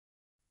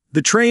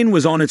The train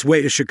was on its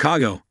way to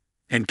Chicago,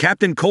 and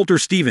Captain Coulter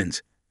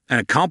Stevens, an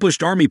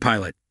accomplished Army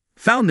pilot,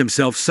 found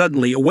himself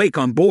suddenly awake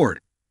on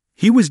board.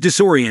 He was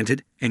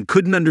disoriented and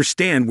couldn't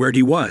understand where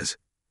he was.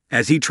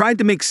 As he tried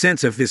to make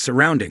sense of his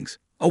surroundings,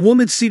 a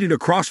woman seated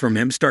across from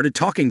him started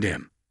talking to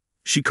him.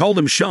 She called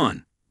him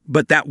Sean,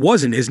 but that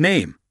wasn't his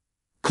name.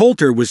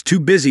 Coulter was too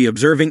busy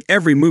observing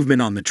every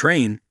movement on the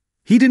train.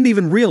 He didn't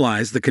even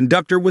realize the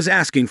conductor was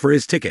asking for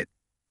his ticket.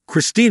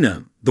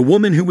 Christina, the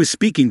woman who was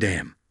speaking to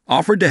him,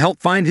 offered to help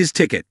find his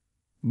ticket,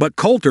 but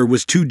Coulter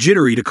was too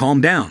jittery to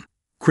calm down.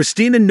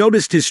 Christina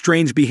noticed his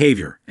strange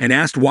behavior and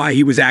asked why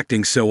he was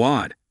acting so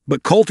odd,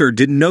 but Coulter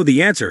didn't know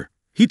the answer.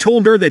 He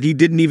told her that he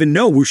didn't even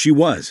know who she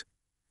was.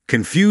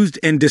 Confused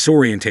and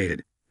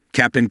disorientated,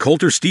 Captain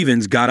Coulter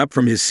Stevens got up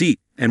from his seat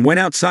and went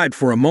outside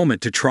for a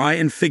moment to try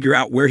and figure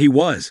out where he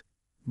was.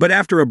 But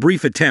after a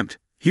brief attempt,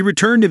 he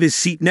returned to his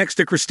seat next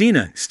to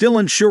Christina, still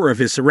unsure of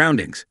his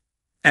surroundings.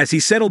 As he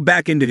settled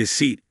back into his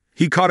seat,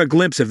 he caught a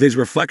glimpse of his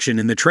reflection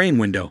in the train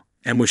window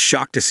and was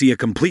shocked to see a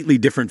completely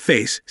different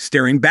face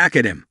staring back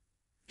at him.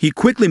 He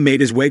quickly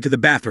made his way to the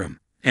bathroom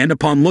and,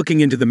 upon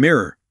looking into the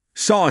mirror,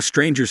 saw a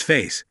stranger's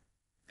face.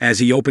 As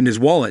he opened his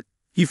wallet,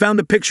 he found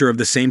a picture of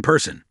the same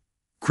person.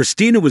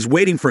 Christina was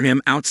waiting for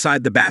him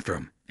outside the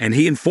bathroom, and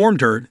he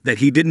informed her that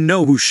he didn't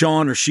know who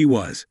Sean or she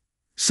was.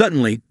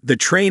 Suddenly, the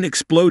train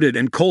exploded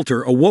and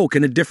Coulter awoke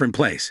in a different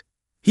place.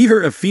 He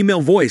heard a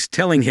female voice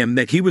telling him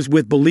that he was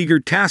with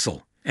beleaguered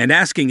Tassel and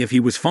asking if he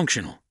was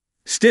functional.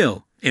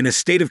 Still, in a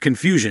state of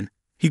confusion,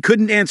 he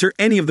couldn't answer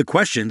any of the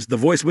questions the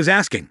voice was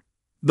asking.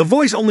 The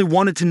voice only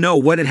wanted to know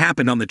what had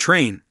happened on the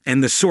train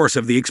and the source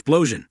of the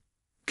explosion.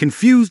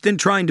 Confused and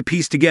trying to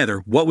piece together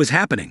what was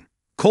happening,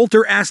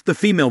 Coulter asked the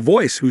female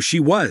voice who she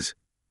was.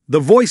 The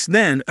voice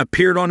then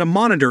appeared on a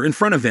monitor in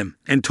front of him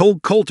and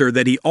told Coulter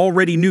that he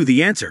already knew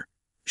the answer.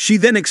 She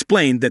then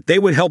explained that they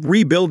would help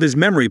rebuild his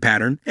memory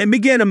pattern and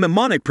began a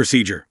mnemonic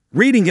procedure,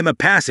 reading him a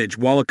passage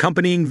while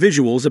accompanying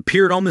visuals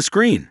appeared on the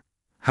screen.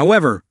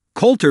 However,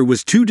 Coulter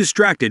was too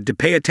distracted to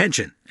pay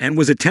attention and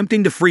was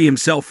attempting to free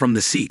himself from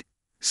the seat.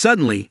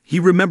 Suddenly, he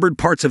remembered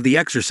parts of the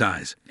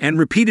exercise and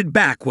repeated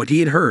back what he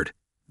had heard.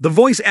 The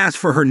voice asked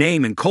for her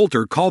name and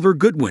Coulter called her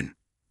Goodwin.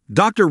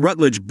 Dr.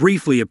 Rutledge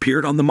briefly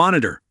appeared on the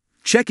monitor,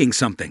 checking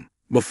something,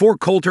 before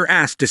Coulter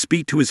asked to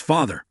speak to his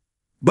father.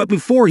 But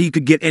before he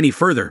could get any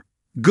further,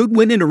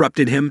 Goodwin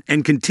interrupted him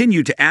and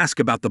continued to ask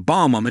about the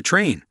bomb on the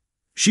train.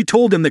 She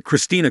told him that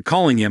Christina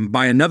calling him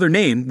by another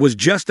name was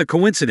just a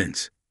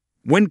coincidence.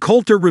 When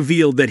Coulter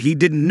revealed that he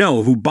didn't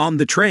know who bombed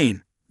the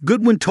train,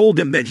 Goodwin told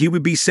him that he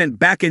would be sent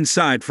back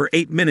inside for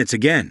 8 minutes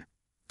again.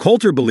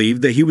 Coulter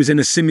believed that he was in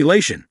a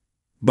simulation,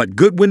 but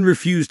Goodwin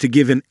refused to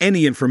give him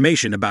any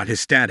information about his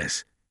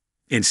status.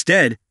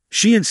 Instead,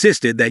 she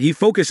insisted that he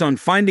focus on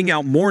finding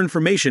out more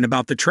information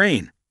about the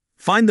train.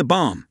 Find the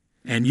bomb,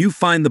 and you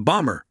find the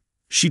bomber,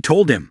 she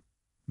told him.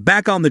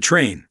 Back on the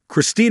train,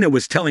 Christina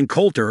was telling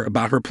Coulter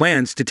about her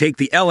plans to take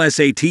the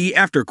LSAT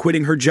after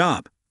quitting her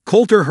job.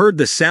 Coulter heard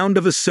the sound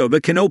of a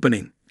soda can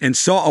opening and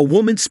saw a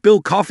woman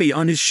spill coffee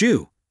on his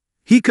shoe.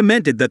 He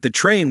commented that the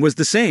train was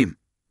the same,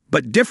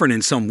 but different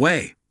in some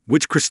way,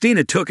 which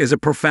Christina took as a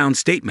profound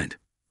statement.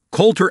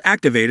 Coulter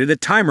activated a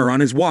timer on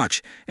his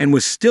watch and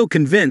was still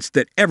convinced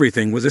that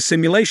everything was a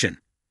simulation.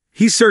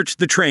 He searched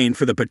the train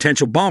for the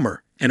potential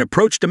bomber and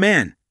approached a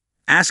man,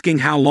 asking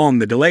how long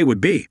the delay would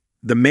be.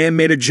 The man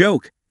made a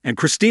joke, and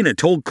Christina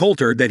told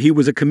Coulter that he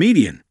was a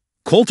comedian.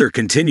 Coulter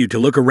continued to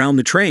look around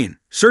the train,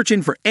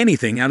 searching for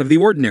anything out of the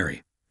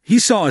ordinary. He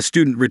saw a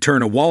student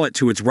return a wallet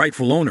to its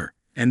rightful owner,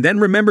 and then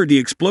remembered the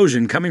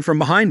explosion coming from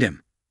behind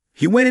him.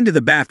 He went into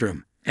the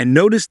bathroom and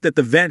noticed that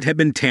the vent had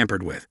been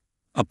tampered with.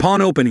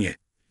 Upon opening it,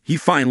 he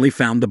finally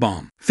found the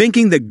bomb.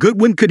 Thinking that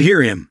Goodwin could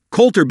hear him,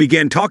 Coulter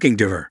began talking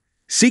to her,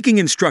 seeking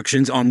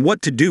instructions on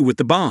what to do with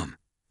the bomb.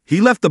 He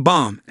left the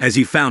bomb as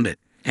he found it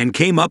and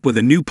came up with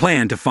a new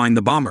plan to find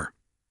the bomber.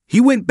 He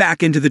went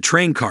back into the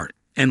train cart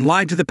and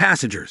lied to the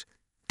passengers,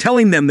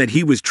 telling them that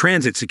he was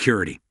transit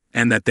security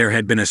and that there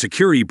had been a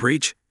security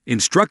breach,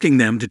 instructing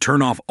them to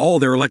turn off all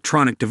their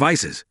electronic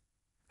devices.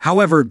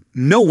 However,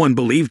 no one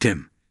believed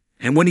him,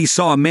 and when he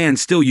saw a man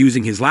still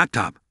using his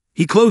laptop,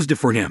 he closed it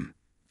for him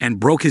and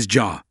broke his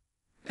jaw.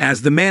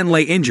 As the man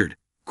lay injured,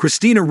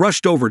 Christina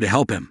rushed over to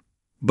help him,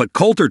 but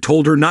Coulter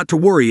told her not to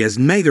worry as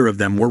neither of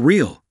them were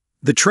real.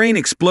 The train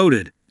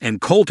exploded,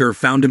 and Coulter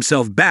found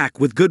himself back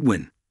with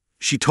Goodwin.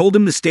 She told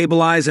him to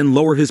stabilize and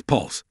lower his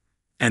pulse,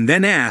 and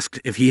then asked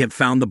if he had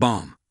found the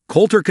bomb.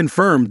 Coulter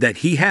confirmed that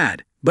he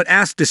had, but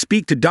asked to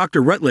speak to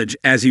Dr. Rutledge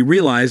as he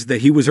realized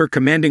that he was her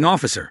commanding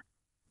officer.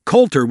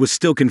 Coulter was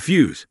still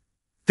confused,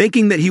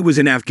 thinking that he was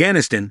in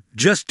Afghanistan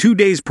just 2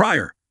 days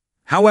prior.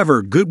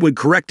 However, Goodwin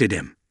corrected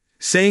him,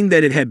 saying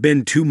that it had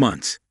been 2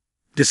 months.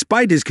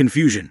 Despite his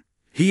confusion,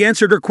 he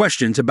answered her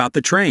questions about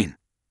the train.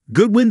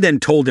 Goodwin then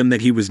told him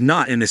that he was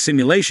not in a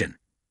simulation,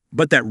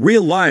 but that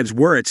real lives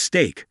were at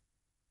stake.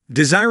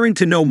 Desiring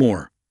to know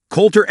more,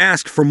 Coulter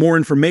asked for more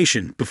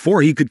information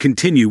before he could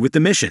continue with the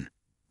mission.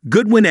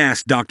 Goodwin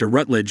asked Dr.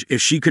 Rutledge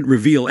if she could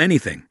reveal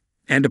anything,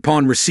 and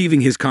upon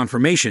receiving his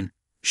confirmation,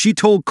 She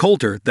told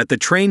Coulter that the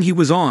train he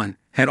was on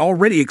had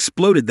already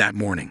exploded that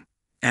morning,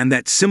 and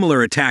that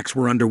similar attacks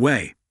were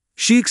underway.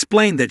 She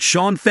explained that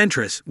Sean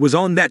Fentress was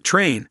on that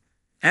train,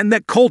 and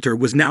that Coulter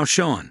was now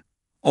Sean.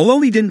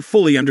 Although he didn't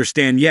fully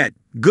understand yet,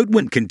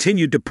 Goodwin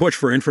continued to push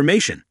for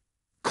information.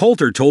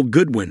 Coulter told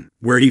Goodwin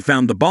where he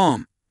found the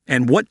bomb,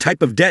 and what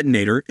type of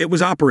detonator it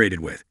was operated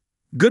with.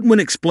 Goodwin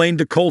explained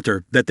to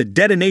Coulter that the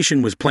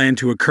detonation was planned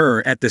to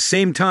occur at the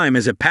same time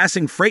as a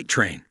passing freight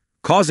train,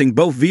 causing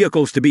both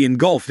vehicles to be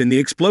engulfed in the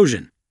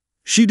explosion.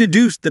 She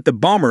deduced that the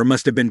bomber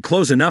must have been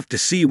close enough to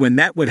see when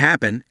that would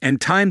happen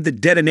and timed the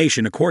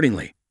detonation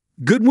accordingly.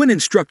 Goodwin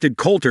instructed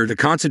Coulter to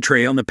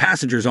concentrate on the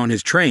passengers on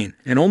his train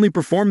and only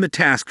perform the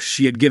tasks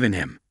she had given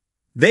him.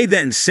 They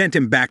then sent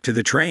him back to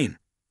the train.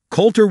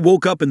 Coulter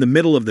woke up in the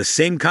middle of the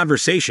same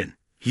conversation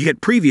he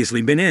had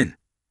previously been in.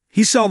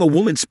 He saw the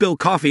woman spill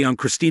coffee on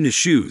Christina's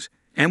shoes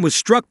and was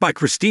struck by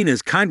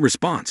Christina's kind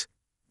response.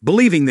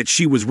 Believing that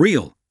she was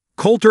real,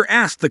 Coulter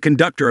asked the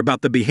conductor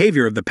about the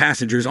behavior of the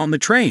passengers on the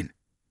train.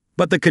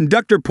 But the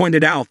conductor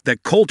pointed out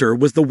that Coulter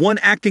was the one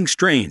acting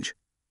strange.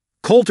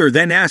 Coulter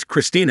then asked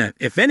Christina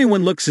if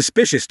anyone looked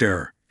suspicious to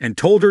her and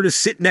told her to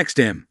sit next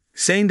to him,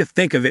 saying to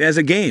think of it as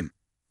a game.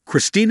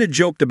 Christina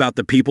joked about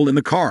the people in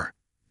the car,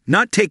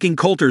 not taking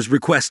Coulter's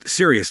request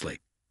seriously.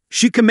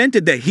 She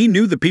commented that he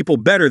knew the people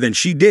better than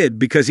she did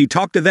because he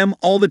talked to them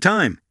all the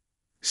time.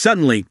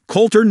 Suddenly,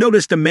 Coulter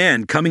noticed a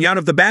man coming out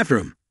of the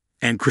bathroom,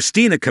 and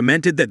Christina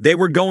commented that they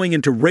were going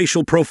into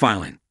racial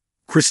profiling.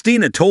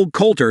 Christina told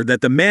Coulter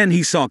that the man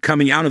he saw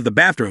coming out of the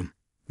bathroom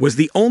was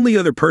the only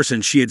other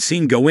person she had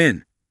seen go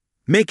in,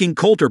 making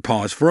Coulter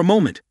pause for a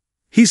moment.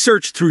 He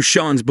searched through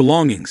Sean's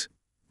belongings,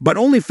 but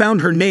only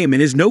found her name in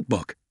his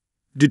notebook.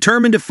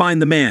 Determined to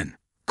find the man,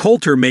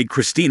 Coulter made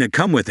Christina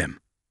come with him.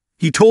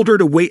 He told her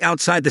to wait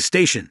outside the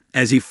station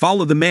as he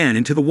followed the man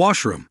into the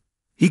washroom.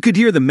 He could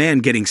hear the man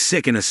getting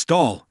sick in a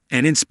stall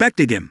and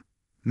inspected him,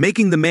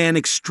 making the man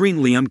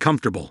extremely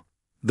uncomfortable.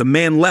 The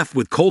man left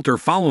with Coulter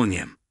following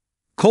him.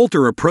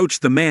 Coulter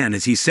approached the man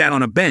as he sat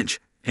on a bench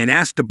and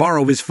asked to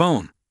borrow his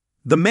phone.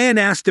 The man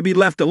asked to be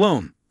left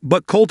alone,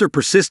 but Coulter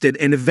persisted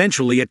and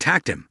eventually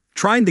attacked him,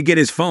 trying to get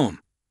his phone.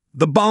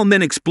 The bomb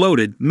then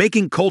exploded,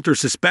 making Coulter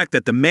suspect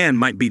that the man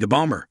might be the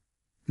bomber.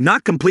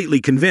 Not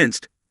completely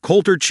convinced,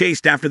 Coulter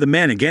chased after the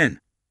man again,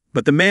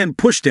 but the man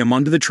pushed him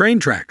onto the train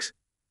tracks.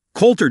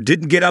 Coulter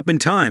didn't get up in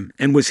time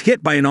and was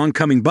hit by an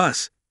oncoming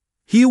bus.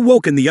 He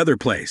awoke in the other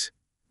place,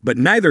 but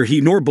neither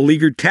he nor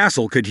beleaguered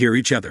Castle could hear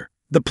each other.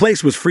 The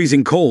place was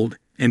freezing cold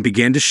and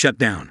began to shut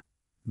down.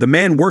 The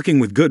man working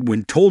with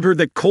Goodwin told her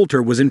that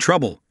Coulter was in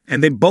trouble,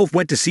 and they both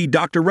went to see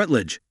Dr.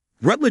 Rutledge.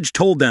 Rutledge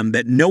told them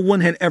that no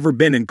one had ever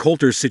been in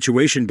Coulter's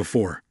situation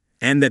before,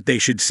 and that they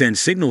should send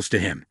signals to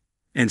him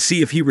and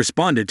see if he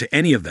responded to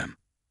any of them.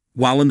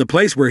 While in the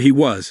place where he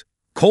was,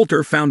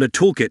 Coulter found a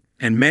toolkit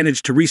and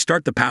managed to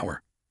restart the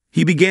power.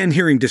 He began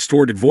hearing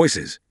distorted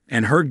voices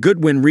and heard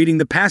Goodwin reading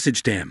the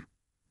passage to him.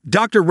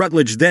 Dr.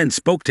 Rutledge then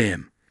spoke to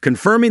him,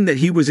 confirming that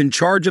he was in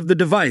charge of the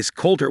device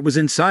Coulter was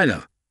inside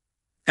of.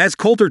 As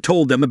Coulter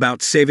told them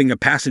about saving a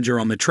passenger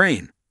on the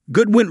train,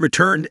 Goodwin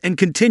returned and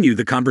continued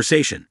the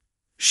conversation.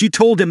 She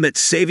told him that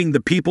saving the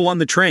people on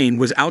the train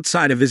was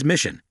outside of his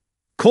mission.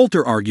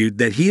 Coulter argued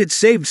that he had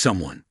saved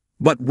someone,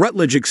 but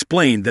Rutledge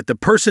explained that the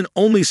person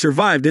only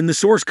survived in the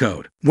source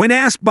code. When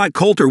asked by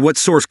Coulter what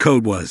source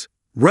code was,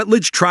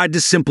 Rutledge tried to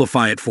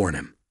simplify it for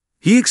him.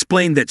 He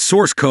explained that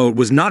source code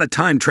was not a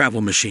time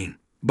travel machine,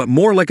 but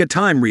more like a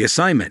time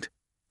reassignment.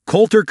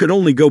 Coulter could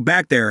only go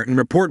back there and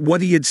report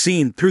what he had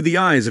seen through the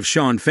eyes of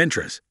Sean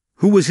Fentress,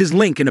 who was his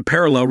link in a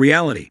parallel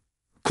reality.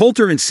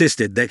 Coulter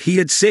insisted that he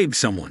had saved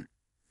someone,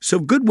 so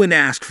Goodwin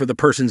asked for the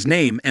person's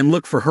name and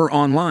looked for her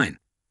online.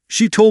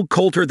 She told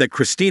Coulter that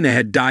Christina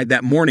had died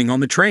that morning on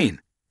the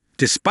train.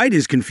 Despite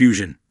his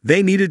confusion,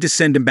 they needed to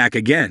send him back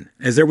again,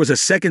 as there was a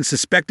second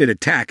suspected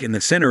attack in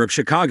the center of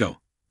Chicago.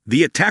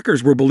 The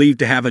attackers were believed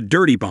to have a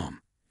dirty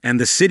bomb, and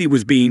the city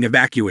was being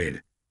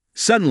evacuated.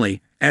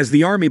 Suddenly, as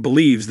the army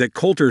believes that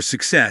Coulter's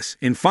success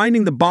in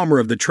finding the bomber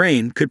of the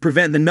train could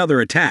prevent another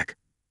attack,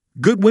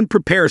 Goodwin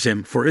prepares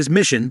him for his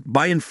mission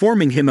by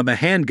informing him of a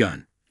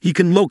handgun he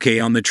can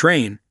locate on the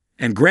train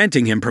and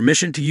granting him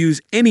permission to use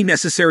any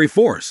necessary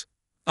force.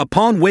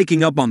 Upon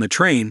waking up on the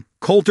train,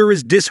 Coulter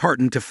is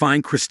disheartened to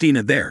find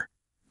Christina there.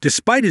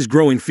 Despite his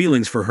growing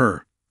feelings for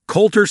her,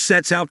 Coulter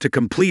sets out to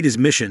complete his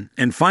mission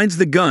and finds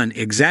the gun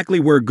exactly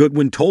where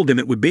Goodwin told him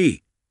it would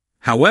be.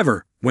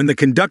 However, when the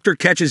conductor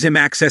catches him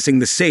accessing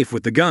the safe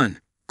with the gun,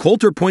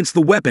 Coulter points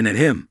the weapon at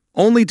him,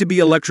 only to be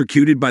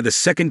electrocuted by the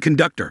second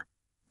conductor.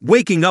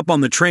 Waking up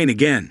on the train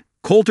again,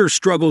 Coulter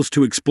struggles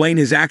to explain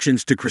his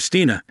actions to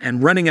Christina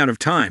and running out of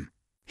time.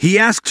 He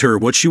asks her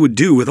what she would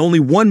do with only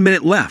 1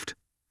 minute left.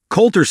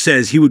 Coulter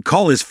says he would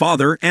call his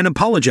father and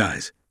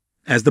apologize.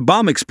 As the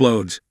bomb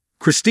explodes,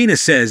 Christina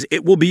says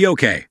it will be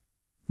okay.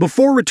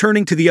 Before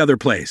returning to the other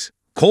place,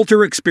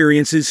 Coulter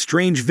experiences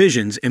strange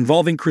visions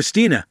involving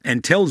Christina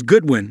and tells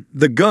Goodwin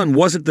the gun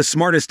wasn't the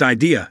smartest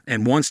idea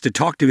and wants to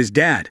talk to his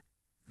dad.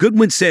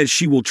 Goodwin says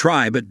she will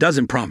try but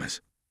doesn't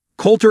promise.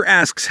 Coulter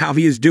asks how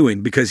he is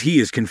doing because he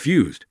is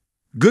confused.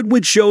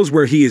 Goodwin shows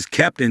where he is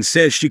kept and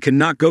says she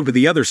cannot go to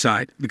the other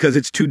side because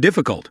it's too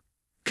difficult.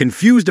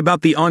 Confused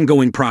about the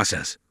ongoing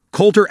process,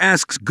 Coulter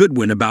asks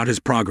Goodwin about his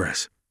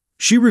progress.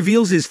 She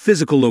reveals his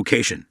physical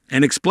location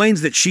and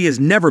explains that she has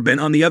never been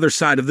on the other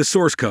side of the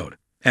source code,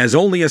 as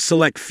only a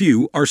select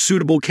few are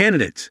suitable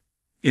candidates,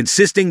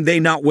 insisting they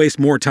not waste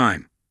more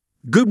time.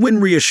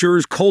 Goodwin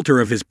reassures Coulter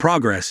of his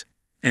progress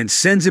and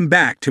sends him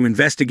back to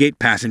investigate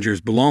passengers'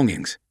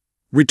 belongings.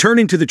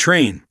 Returning to the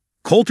train,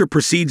 Coulter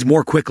proceeds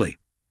more quickly.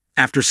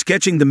 After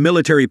sketching the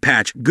military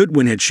patch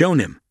Goodwin had shown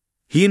him,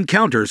 he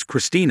encounters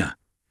Christina.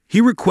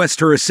 He requests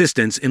her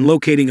assistance in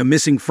locating a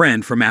missing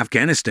friend from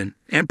Afghanistan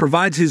and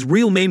provides his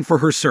real name for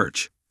her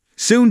search.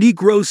 Soon he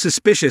grows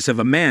suspicious of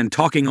a man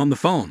talking on the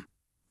phone.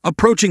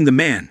 Approaching the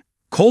man,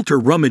 Coulter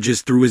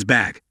rummages through his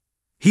bag.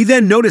 He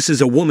then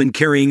notices a woman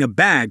carrying a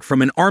bag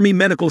from an Army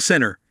medical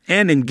center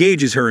and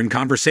engages her in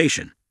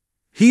conversation.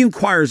 He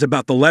inquires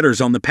about the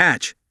letters on the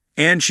patch,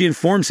 and she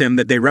informs him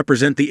that they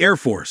represent the Air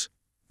Force,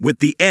 with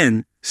the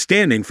N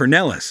standing for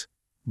Nellis.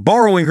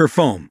 Borrowing her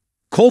phone,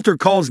 Coulter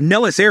calls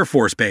Nellis Air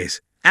Force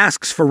Base,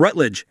 asks for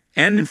Rutledge,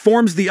 and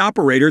informs the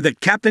operator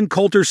that Captain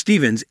Coulter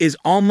Stevens is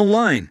on the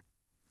line.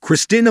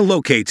 Christina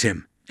locates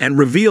him and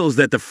reveals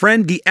that the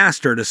friend he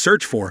asked her to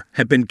search for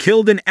had been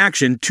killed in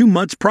action 2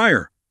 months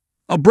prior.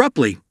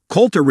 Abruptly,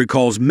 Coulter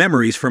recalls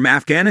memories from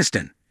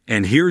Afghanistan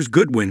and hears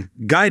Goodwin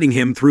guiding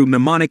him through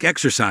mnemonic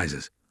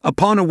exercises.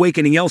 Upon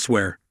awakening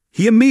elsewhere,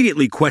 he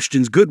immediately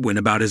questions Goodwin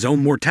about his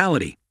own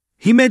mortality.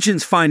 He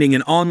mentions finding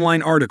an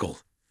online article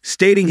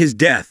stating his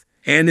death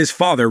and his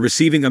father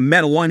receiving a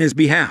medal on his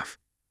behalf.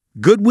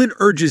 Goodwin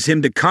urges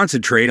him to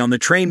concentrate on the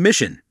train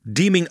mission,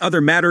 deeming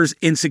other matters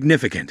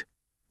insignificant.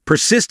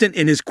 Persistent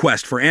in his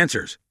quest for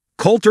answers,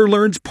 Coulter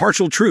learns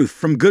partial truth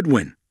from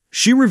Goodwin.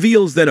 She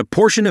reveals that a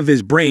portion of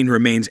his brain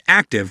remains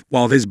active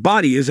while his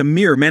body is a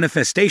mere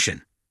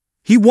manifestation.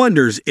 He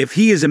wonders if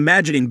he is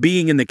imagining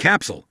being in the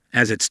capsule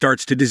as it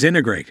starts to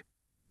disintegrate.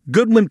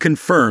 Goodwin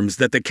confirms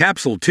that the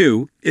capsule,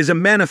 too, is a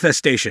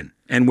manifestation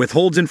and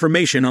withholds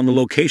information on the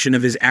location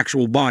of his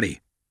actual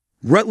body.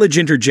 Rutledge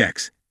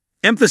interjects,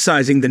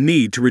 emphasizing the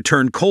need to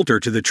return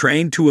Coulter to the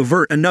train to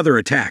avert another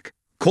attack.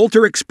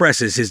 Coulter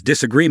expresses his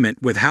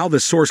disagreement with how the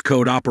source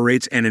code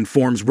operates and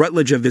informs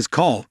Rutledge of his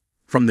call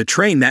from the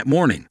train that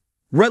morning.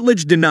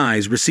 Rutledge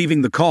denies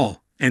receiving the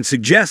call and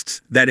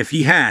suggests that if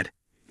he had,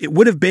 it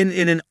would have been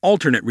in an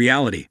alternate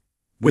reality,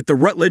 with the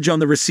Rutledge on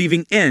the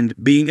receiving end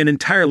being an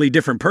entirely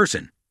different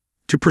person.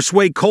 To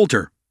persuade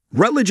Coulter,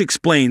 Rutledge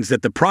explains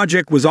that the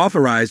project was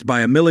authorized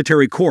by a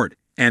military court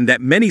and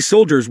that many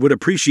soldiers would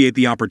appreciate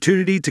the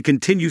opportunity to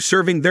continue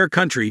serving their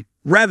country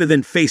rather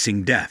than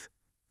facing death.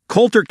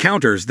 Coulter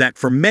counters that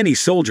for many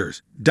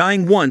soldiers,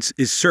 dying once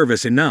is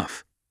service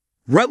enough.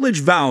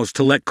 Rutledge vows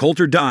to let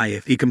Coulter die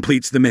if he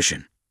completes the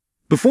mission.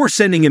 Before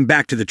sending him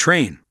back to the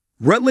train,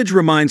 Rutledge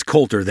reminds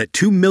Coulter that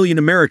 2 million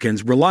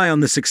Americans rely on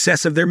the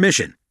success of their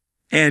mission,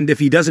 and if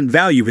he doesn't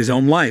value his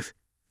own life,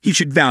 he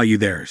should value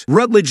theirs.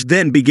 Rutledge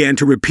then began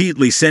to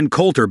repeatedly send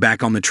Coulter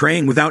back on the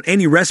train without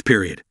any rest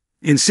period,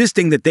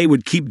 insisting that they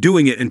would keep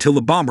doing it until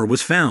the bomber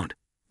was found.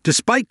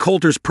 Despite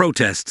Coulter's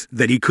protests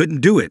that he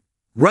couldn't do it,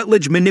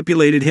 Rutledge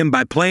manipulated him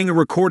by playing a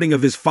recording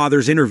of his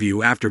father's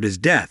interview after his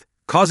death,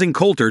 causing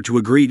Coulter to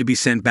agree to be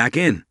sent back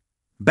in.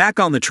 Back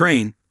on the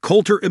train,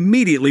 Coulter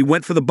immediately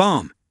went for the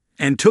bomb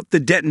and took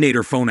the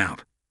detonator phone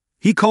out.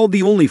 He called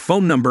the only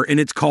phone number in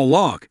its call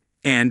log,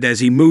 and as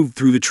he moved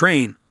through the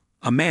train,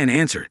 a man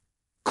answered.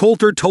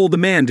 Coulter told the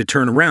man to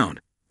turn around,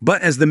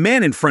 but as the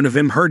man in front of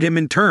him heard him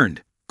and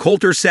turned,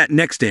 Coulter sat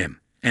next to him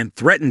and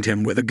threatened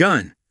him with a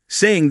gun,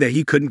 saying that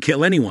he couldn't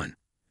kill anyone.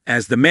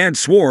 As the man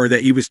swore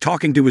that he was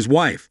talking to his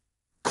wife,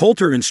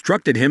 Coulter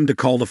instructed him to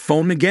call the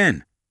phone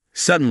again.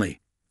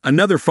 Suddenly,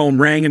 another phone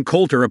rang and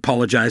Coulter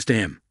apologized to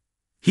him.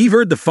 He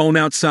heard the phone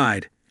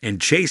outside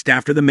and chased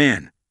after the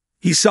man.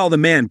 He saw the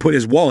man put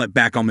his wallet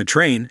back on the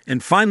train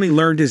and finally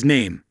learned his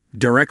name,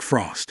 Derek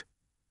Frost.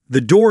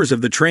 The doors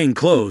of the train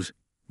closed,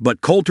 but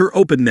Coulter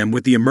opened them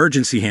with the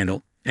emergency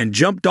handle and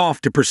jumped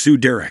off to pursue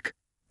Derek.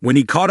 When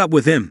he caught up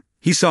with him,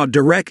 he saw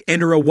Derek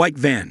enter a white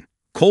van.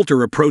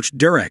 Coulter approached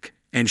Derek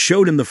and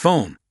showed him the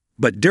phone,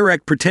 but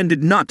Derek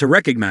pretended not to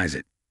recognize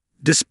it.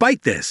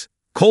 Despite this,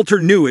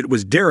 Coulter knew it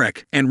was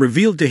Derek and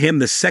revealed to him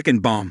the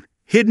second bomb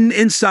hidden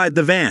inside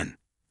the van.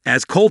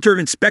 As Coulter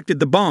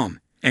inspected the bomb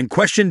and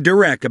questioned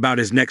Derek about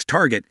his next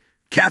target,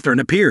 Catherine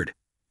appeared.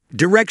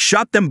 Derek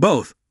shot them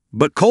both,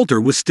 but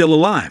Coulter was still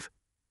alive.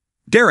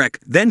 Derek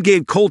then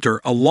gave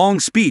Coulter a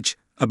long speech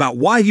about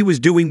why he was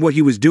doing what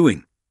he was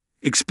doing,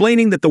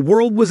 explaining that the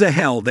world was a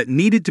hell that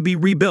needed to be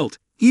rebuilt,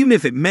 even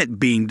if it meant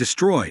being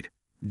destroyed.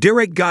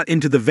 Derek got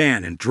into the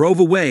van and drove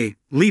away,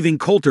 leaving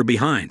Coulter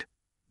behind.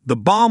 The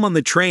bomb on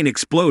the train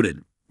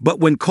exploded, but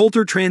when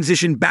Coulter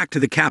transitioned back to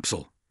the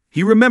capsule,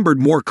 he remembered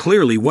more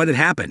clearly what had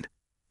happened.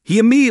 He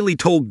immediately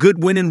told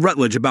Goodwin and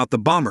Rutledge about the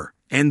bomber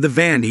and the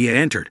van he had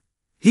entered.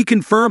 He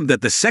confirmed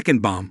that the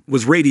second bomb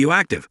was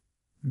radioactive.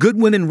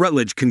 Goodwin and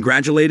Rutledge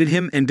congratulated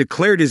him and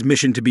declared his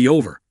mission to be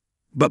over.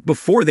 But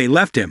before they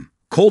left him,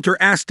 Coulter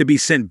asked to be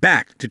sent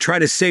back to try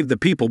to save the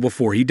people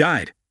before he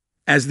died.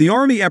 As the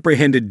army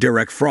apprehended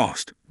Derek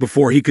Frost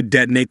before he could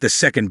detonate the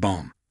second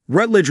bomb,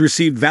 Rutledge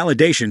received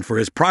validation for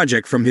his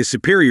project from his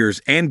superiors,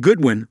 and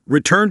Goodwin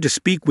returned to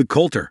speak with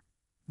Coulter.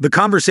 The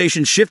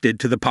conversation shifted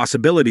to the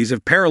possibilities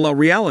of parallel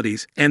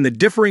realities and the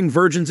differing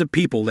versions of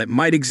people that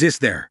might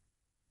exist there.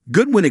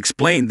 Goodwin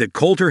explained that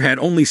Coulter had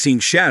only seen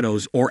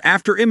shadows or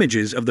after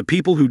images of the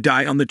people who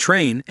died on the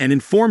train and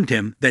informed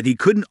him that he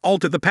couldn't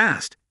alter the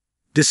past.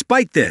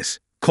 Despite this,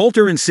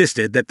 Coulter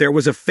insisted that there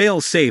was a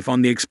fail-safe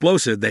on the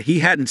explosive that he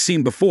hadn't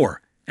seen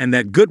before, and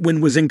that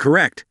Goodwin was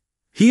incorrect.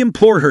 He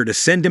implored her to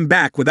send him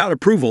back without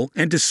approval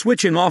and to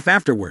switch him off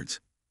afterwards.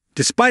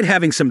 Despite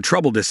having some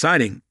trouble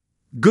deciding,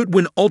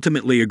 Goodwin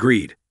ultimately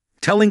agreed,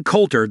 telling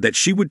Coulter that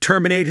she would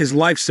terminate his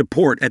life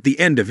support at the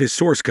end of his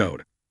source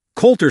code.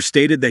 Coulter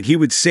stated that he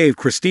would save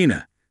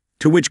Christina,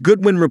 to which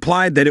Goodwin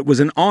replied that it was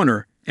an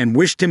honor and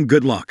wished him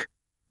good luck.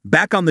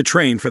 Back on the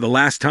train for the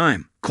last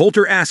time,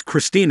 Coulter asked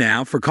Christina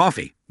out for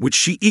coffee, which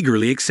she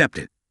eagerly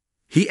accepted.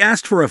 He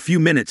asked for a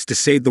few minutes to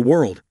save the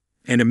world,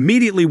 and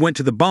immediately went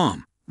to the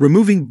bomb,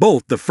 removing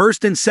both the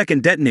first and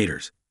second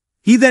detonators.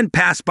 He then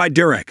passed by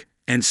Derek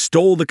and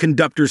stole the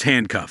conductor's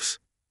handcuffs.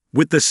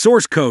 With the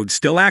source code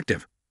still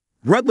active,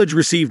 Rutledge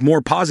received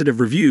more positive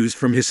reviews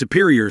from his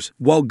superiors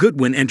while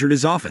Goodwin entered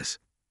his office.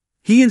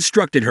 He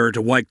instructed her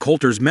to wipe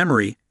Coulter's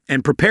memory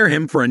and prepare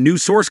him for a new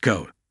source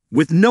code,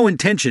 with no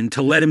intention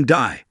to let him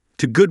die,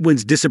 to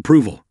Goodwin's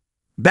disapproval.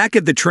 Back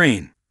at the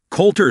train,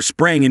 Coulter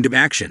sprang into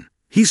action.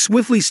 He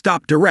swiftly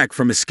stopped Derek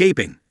from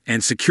escaping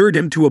and secured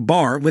him to a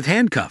bar with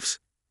handcuffs.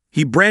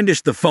 He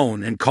brandished the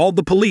phone and called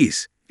the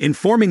police,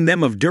 informing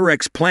them of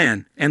Derek's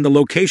plan and the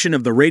location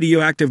of the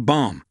radioactive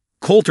bomb.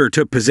 Coulter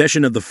took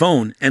possession of the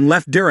phone and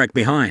left Derek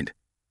behind.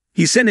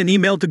 He sent an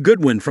email to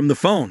Goodwin from the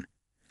phone,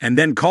 and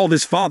then called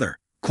his father.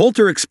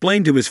 Coulter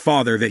explained to his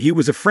father that he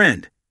was a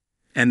friend,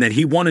 and that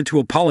he wanted to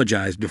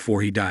apologize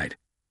before he died.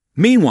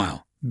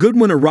 Meanwhile,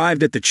 Goodwin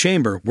arrived at the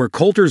chamber where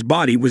Coulter's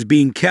body was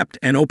being kept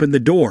and opened the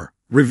door,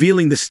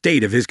 revealing the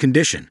state of his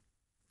condition.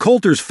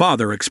 Coulter's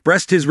father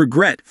expressed his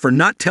regret for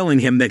not telling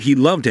him that he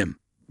loved him,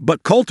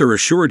 but Coulter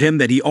assured him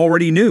that he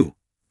already knew.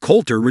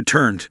 Coulter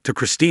returned to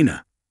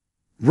Christina.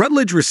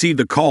 Rutledge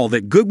received a call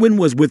that Goodwin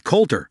was with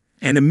Coulter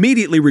and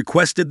immediately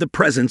requested the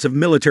presence of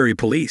military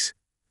police.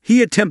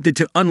 He attempted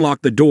to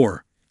unlock the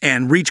door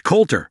and reach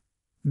Coulter.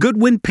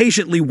 Goodwin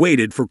patiently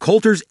waited for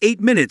Coulter's 8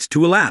 minutes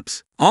to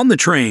elapse. On the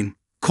train,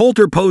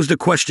 Coulter posed a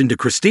question to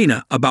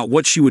Christina about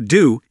what she would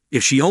do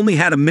if she only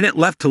had a minute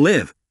left to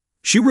live.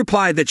 She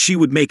replied that she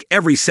would make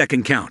every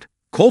second count.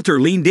 Coulter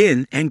leaned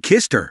in and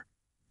kissed her.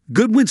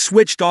 Goodwin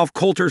switched off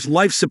Coulter's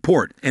life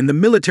support and the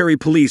military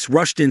police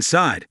rushed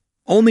inside,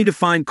 only to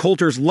find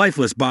Coulter's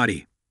lifeless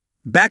body.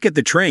 Back at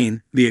the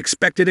train, the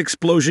expected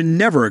explosion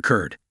never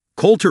occurred.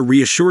 Coulter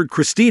reassured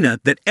Christina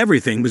that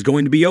everything was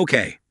going to be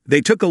okay.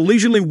 They took a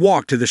leisurely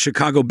walk to the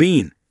Chicago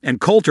Bean, and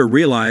Coulter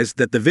realized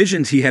that the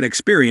visions he had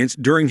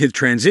experienced during his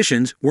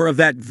transitions were of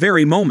that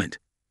very moment.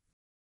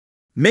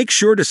 Make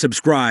sure to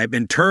subscribe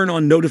and turn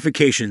on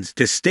notifications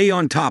to stay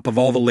on top of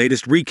all the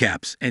latest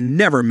recaps and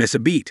never miss a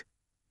beat.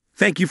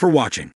 Thank you for watching.